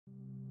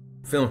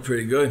Feeling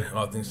pretty good,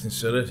 all things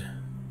considered.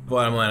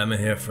 Bottom line, I'm in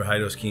here for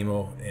high-dose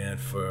chemo and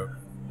for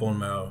bone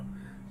marrow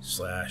 /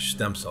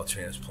 stem cell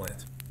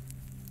transplant.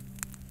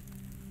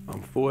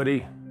 I'm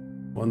 40,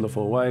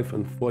 wonderful wife,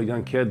 and 4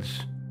 young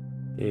kids,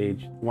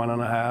 age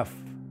 1.5,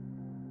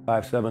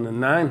 5, 7, and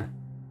 9.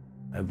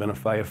 I've been a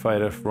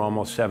firefighter for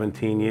almost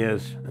 17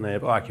 years, and I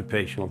have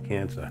occupational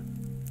cancer.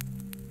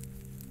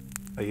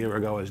 A year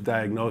ago, I was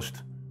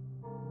diagnosed.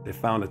 They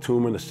found a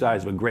tumor the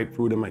size of a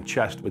grapefruit in my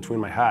chest between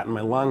my heart and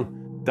my lung.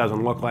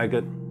 Doesn't look like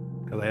it,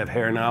 because I have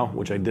hair now,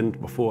 which I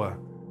didn't before.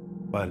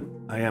 But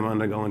I am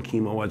undergoing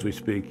chemo as we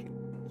speak.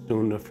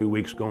 Soon, a few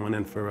weeks, going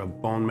in for a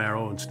bone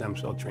marrow and stem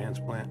cell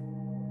transplant.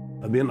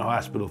 I'll be in the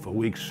hospital for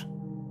weeks,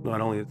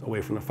 not only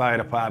away from the fire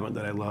department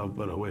that I love,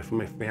 but away from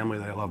my family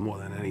that I love more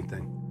than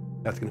anything.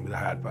 That's gonna be the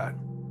hard part.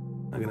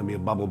 I'm gonna be a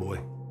bubble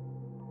boy.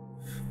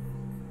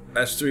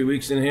 Last 3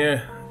 weeks in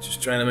here,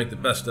 just trying to make the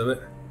best of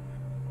it.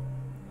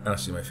 I don't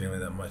see my family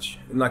that much.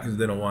 Not because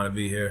they don't want to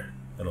be here,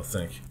 I don't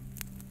think.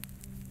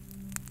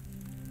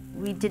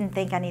 We didn't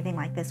think anything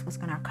like this was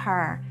going to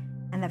occur,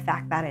 and the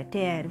fact that it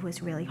did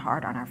was really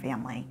hard on our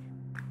family.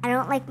 I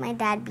don't like my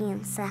dad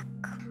being sick.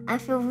 I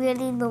feel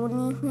really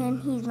lonely when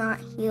he's not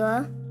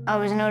here. I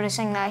was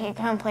noticing that he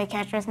couldn't play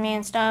catch with me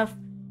and stuff,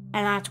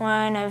 and that's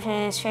one of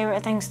his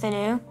favorite things to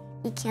do.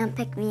 He can't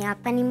pick me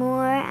up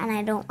anymore, and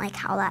I don't like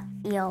how that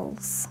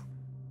feels.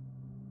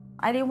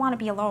 I didn't want to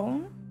be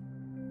alone.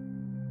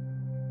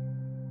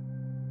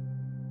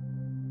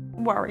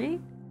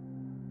 Worried.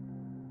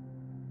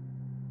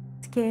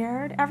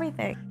 Scared,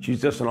 everything. She's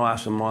just an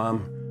awesome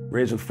mom,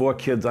 raising 4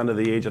 kids under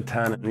the age of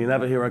 10, and you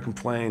never hear her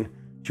complain.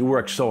 She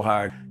works so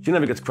hard. She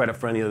never gets credit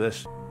for any of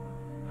this.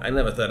 I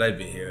never thought I'd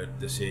be here at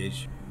this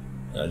age.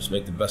 I'll just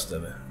make the best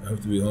of it. I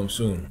hope to be home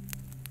soon.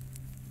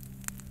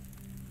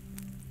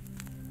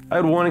 I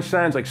had warning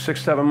signs like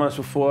 6, 7 months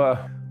before.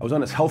 I was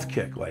on this health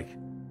kick, like,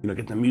 you know,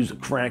 getting the music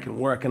cranking,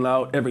 working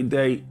out every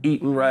day,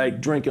 eating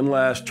right, drinking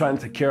less, trying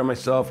to take care of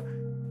myself.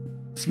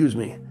 Excuse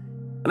me.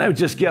 And I would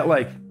just get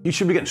like, you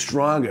should be getting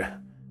stronger.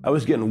 I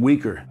was getting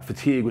weaker.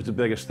 Fatigue was the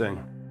biggest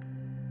thing.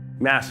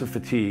 Massive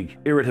fatigue,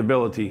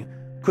 irritability,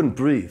 couldn't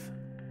breathe.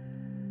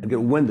 I'd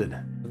get winded.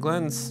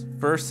 Glenn's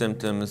first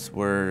symptoms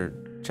were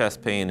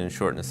chest pain and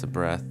shortness of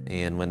breath,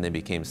 and when they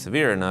became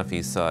severe enough,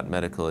 he sought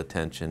medical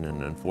attention,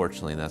 and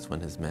unfortunately, that's when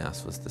his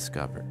mass was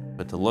discovered.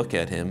 But to look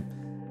at him,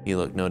 he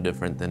looked no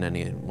different than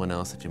anyone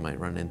else that you might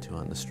run into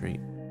on the street.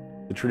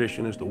 The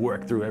tradition is to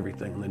work through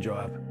everything in the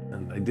job,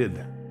 and I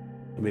did.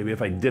 Maybe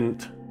if I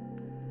didn't,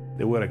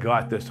 they would have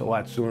got this a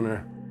lot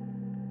sooner.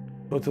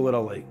 So it's a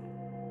little late.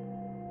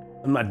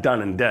 I'm not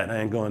done and dead. I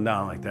ain't going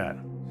down like that.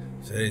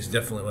 Today's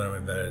definitely one of my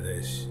better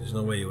days. There's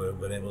no way you would have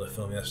been able to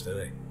film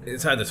yesterday.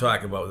 It's hard to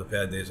talk about what the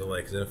bad days are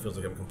like, because it feels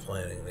like I'm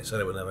complaining. They said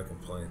I would never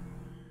complain.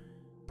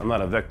 I'm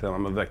not a victim,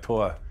 I'm a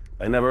victor.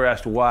 I never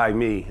asked why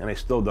me, and I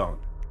still don't.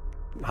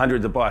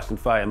 Hundreds of Boston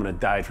firemen have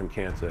died from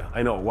cancer.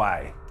 I know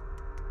why.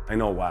 I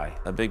know why.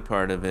 A big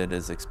part of it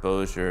is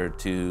exposure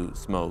to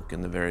smoke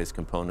and the various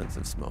components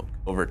of smoke.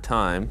 Over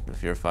time,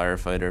 if you're a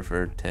firefighter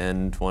for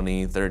 10,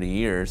 20, 30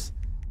 years,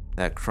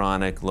 that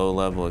chronic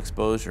low-level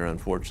exposure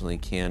unfortunately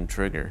can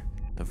trigger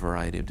a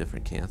variety of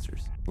different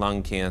cancers.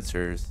 Lung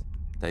cancers,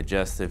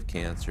 digestive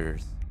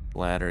cancers,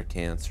 bladder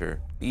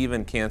cancer,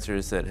 even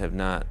cancers that have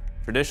not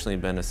traditionally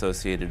been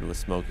associated with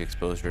smoke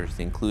exposures,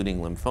 including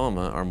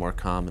lymphoma, are more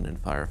common in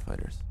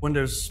firefighters. When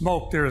there's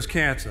smoke, there is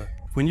cancer.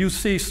 When you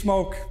see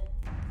smoke,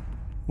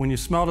 when you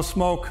smell the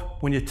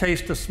smoke, when you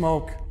taste the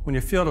smoke, when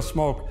you feel the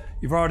smoke,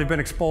 you've already been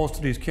exposed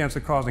to these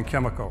cancer-causing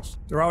chemicals.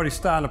 They're already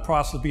starting the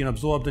process of being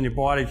absorbed in your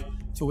body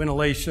through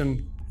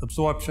inhalation,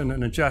 absorption,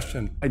 and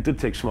ingestion. I did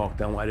take smoke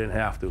then, I didn't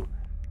have to.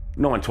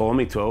 No one told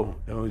me to.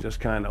 It was just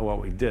kind of what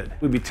we did.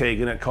 We'd be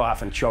taking it,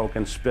 coughing,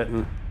 choking,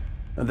 spitting,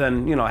 and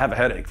then, you know, have a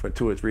headache for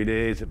 2 or 3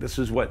 days. This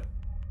is what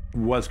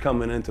was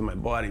coming into my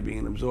body,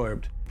 being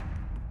absorbed,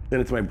 then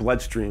into my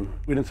bloodstream.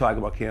 We didn't talk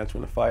about cancer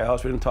in the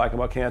firehouse. We didn't talk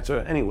about cancer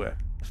anywhere.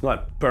 It's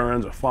not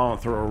burns or falling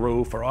through a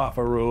roof or off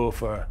a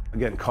roof or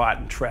getting caught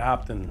and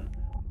trapped and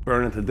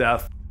burning to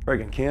death.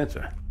 Friggin'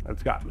 cancer,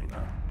 that's got me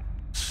now.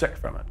 Sick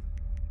from it.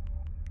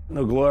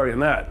 No glory in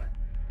that.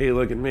 Hey,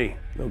 look at me.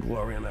 No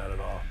glory in that at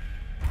all.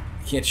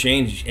 You can't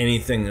change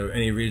anything or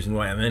any reason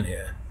why I'm in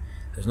here.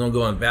 There's no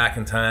going back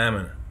in time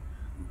and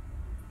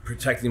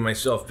protecting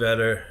myself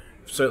better.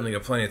 Certainly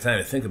got plenty of time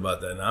to think about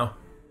that now,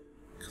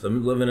 because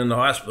I'm living in the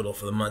hospital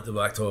for the month of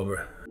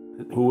October.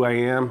 Who I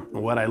am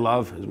and what I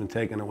love has been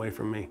taken away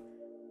from me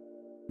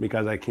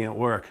because I can't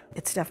work.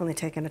 It's definitely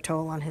taken a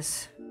toll on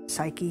his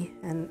psyche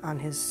and on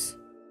his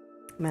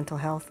mental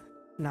health.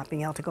 Not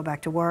being able to go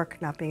back to work,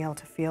 not being able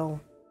to feel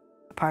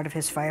a part of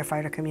his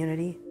firefighter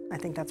community. I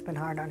think that's been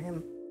hard on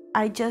him.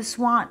 I just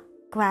want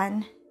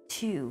Glenn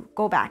to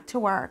go back to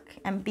work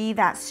and be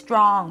that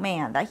strong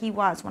man that he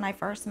was when I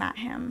first met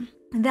him.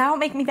 And that'll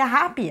make me the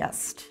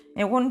happiest.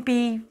 It wouldn't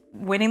be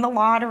winning the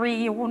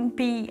lottery, it wouldn't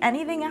be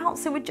anything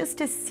else. It would just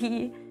to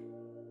see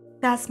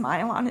that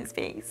smile on his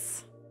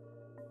face,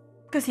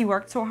 because he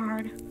worked so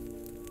hard.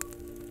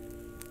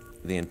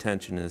 The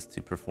intention is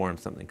to perform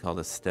something called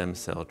a stem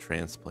cell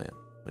transplant,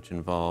 which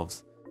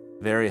involves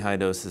very high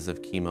doses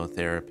of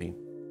chemotherapy,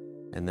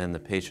 and then the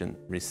patient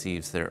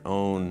receives their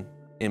own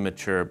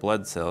immature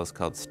blood cells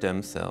called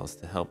stem cells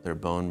to help their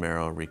bone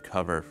marrow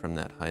recover from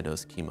that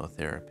high-dose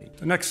chemotherapy.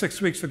 The next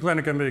 6 weeks for Glenn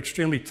are going to be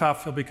extremely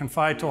tough. He'll be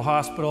confined to a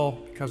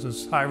hospital because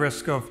there's high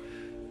risk of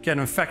getting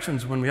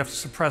infections when we have to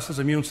suppress his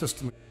immune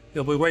system.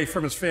 He'll be away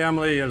from his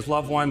family and his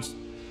loved ones,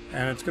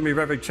 and it's going to be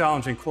a very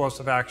challenging course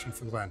of action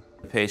for Glenn.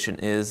 The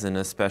patient is in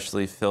a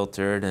specially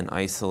filtered and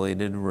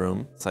isolated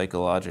room.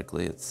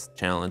 Psychologically, it's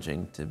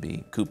challenging to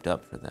be cooped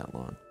up for that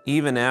long.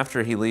 Even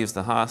after he leaves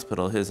the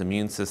hospital, his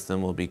immune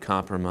system will be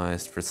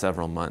compromised for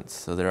several months.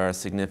 So there are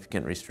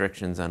significant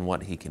restrictions on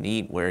what he can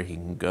eat, where he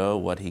can go,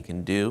 what he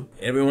can do.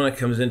 Everyone that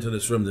comes into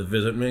this room to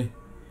visit me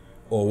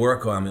or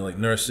work on me, like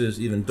nurses,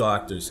 even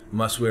doctors,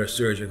 must wear a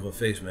surgical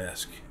face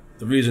mask.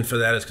 The reason for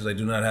that is because I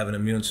do not have an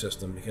immune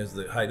system, because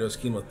the high-dose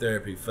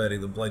chemotherapy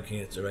fighting the blood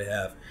cancer I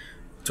have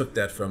took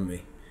that from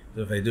me.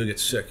 So if I do get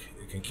sick,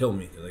 it can kill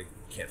me because I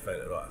can't fight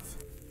it off.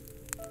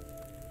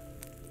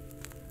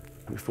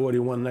 I'll be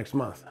 41 next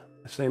month,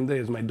 the same day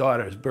as my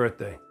daughter's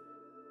birthday,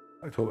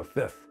 October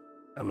 5th.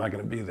 I'm not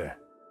going to be there.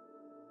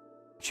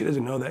 She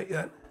doesn't know that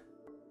yet.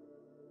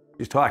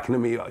 She's talking to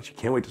me. She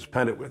can't wait to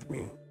spend it with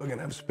me. We're going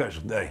to have a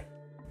special day.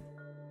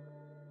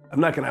 I'm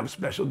not going to have a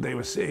special day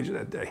with Sage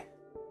that day.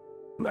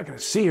 I'm not going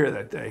to see her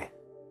that day.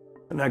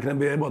 I'm not going to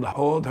be able to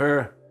hold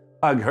her,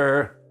 hug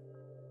her,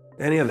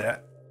 any of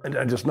that.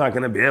 I'm just not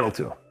going to be able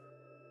to,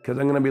 because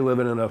I'm going to be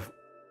living in a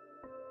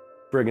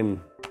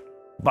friggin'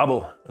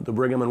 bubble at the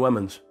Brigham and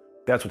Women's.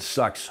 That's what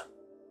sucks.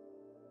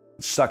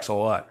 It sucks a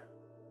lot.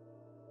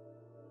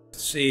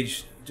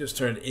 Sage just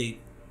turned 8.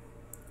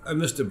 I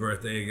missed her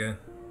birthday again,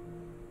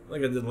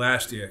 like I did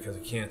last year because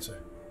of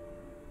cancer.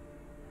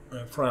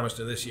 I promised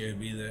her this year I'd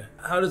be there.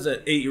 How does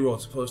that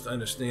 8-year-old supposed to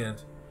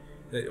understand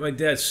that my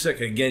dad's sick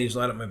again, he's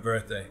not at my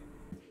birthday?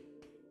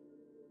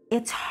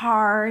 It's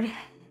hard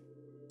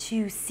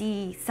to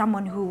see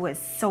someone who was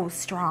so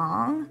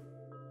strong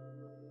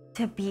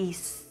to be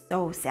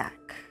so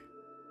sick.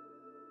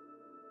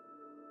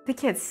 The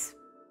kids,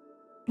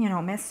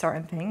 miss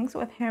certain things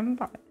with him,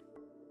 but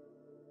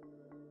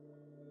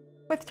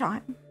with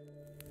time.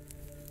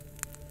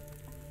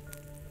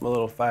 My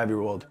little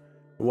 5-year-old,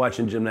 we're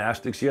watching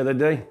gymnastics the other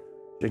day.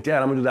 She's like,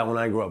 Dad, I'm gonna do that when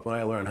I grow up, when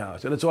I learn how. I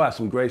said, it's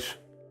awesome, Grace.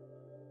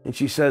 And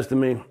she says to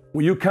me,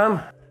 will you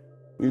come?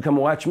 Will you come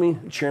watch me,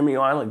 cheer me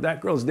on like that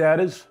girl's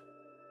dad is?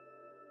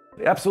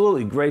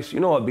 Absolutely, Grace, you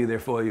know I'll be there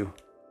for you.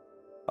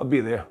 I'll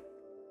be there.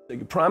 Like,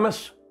 you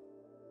promise?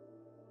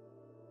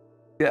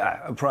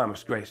 Yeah, I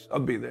promise, Grace, I'll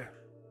be there.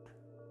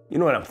 You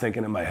know what I'm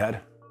thinking in my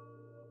head?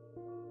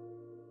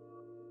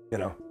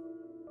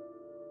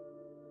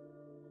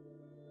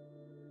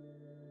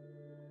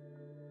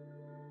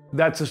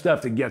 That's the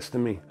stuff that gets to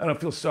me. I don't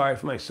feel sorry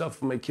for myself,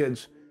 for my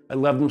kids. I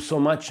love them so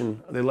much,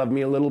 and they love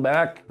me a little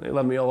back. They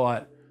love me a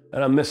lot,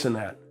 and I'm missing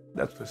that.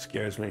 That's what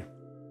scares me.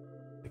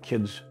 The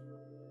kids,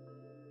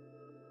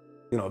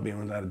 being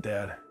without a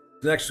dad.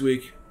 Next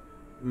week,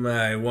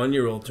 my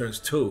 1-year-old turns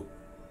 2.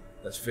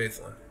 That's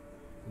Faithlin,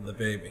 the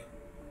baby.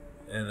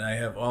 And I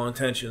have all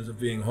intentions of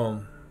being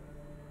home,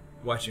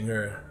 watching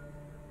her,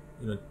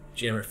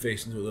 jam her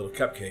face into a little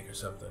cupcake or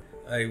something.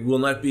 I will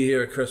not be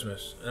here at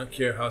Christmas. I don't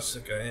care how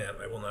sick I am.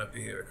 I will not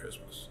be here at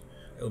Christmas.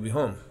 I will be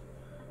home,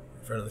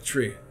 in front of the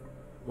tree,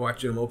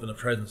 watching them open the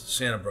presents that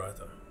Santa brought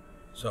them.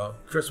 So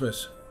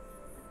Christmas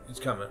is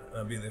coming.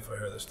 I'll be there for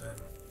her this time.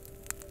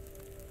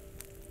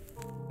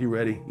 You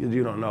ready?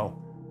 You don't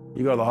know.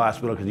 You go to the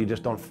hospital because you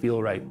just don't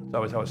feel right. It's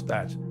always how it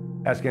starts.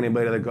 Ask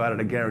anybody that got it,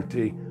 I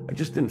guarantee. I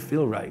just didn't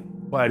feel right.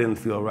 Why I didn't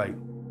feel right.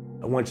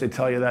 And once they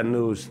tell you that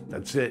news,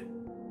 that's it.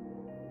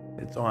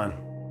 It's on.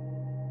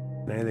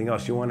 And anything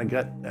else you want to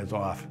get, that's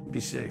off. Be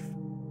safe.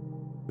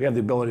 We have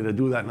the ability to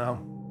do that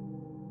now.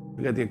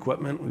 We got the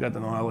equipment, we got the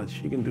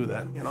knowledge. You can do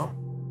that,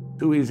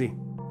 Too easy.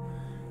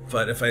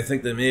 But if I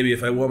think that maybe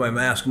if I wore my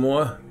mask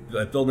more,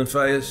 like building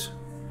fires,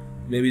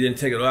 maybe didn't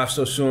take it off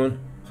so soon.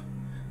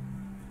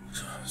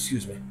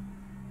 Excuse me.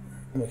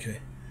 I'm okay.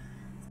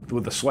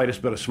 With the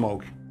slightest bit of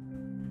smoke,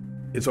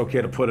 it's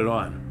okay to put it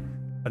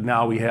on. But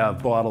now we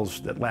have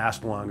bottles that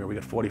last longer. We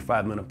got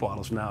 45-minute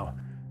bottles now.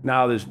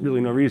 Now there's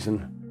really no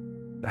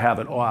reason to have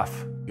it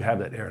off. You have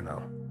that air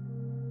now.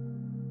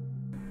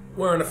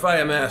 Wearing a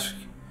fire mask,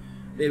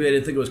 maybe I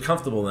didn't think it was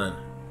comfortable then.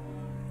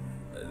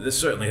 This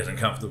certainly isn't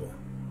comfortable.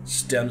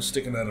 Stems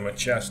sticking out of my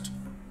chest.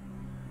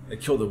 I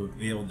killed it would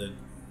be able to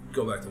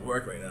go back to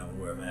work right now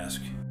and wear a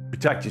mask.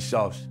 Protect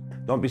yourselves.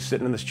 Don't be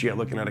sitting in this chair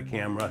looking at a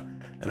camera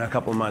in a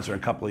couple of months or a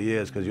couple of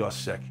years because you're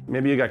sick.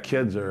 Maybe you got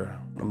kids or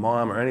a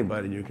mom or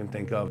anybody you can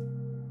think of.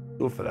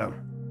 Do it for them.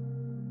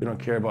 You don't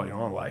care about your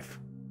own life.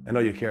 I know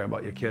you care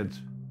about your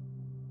kids.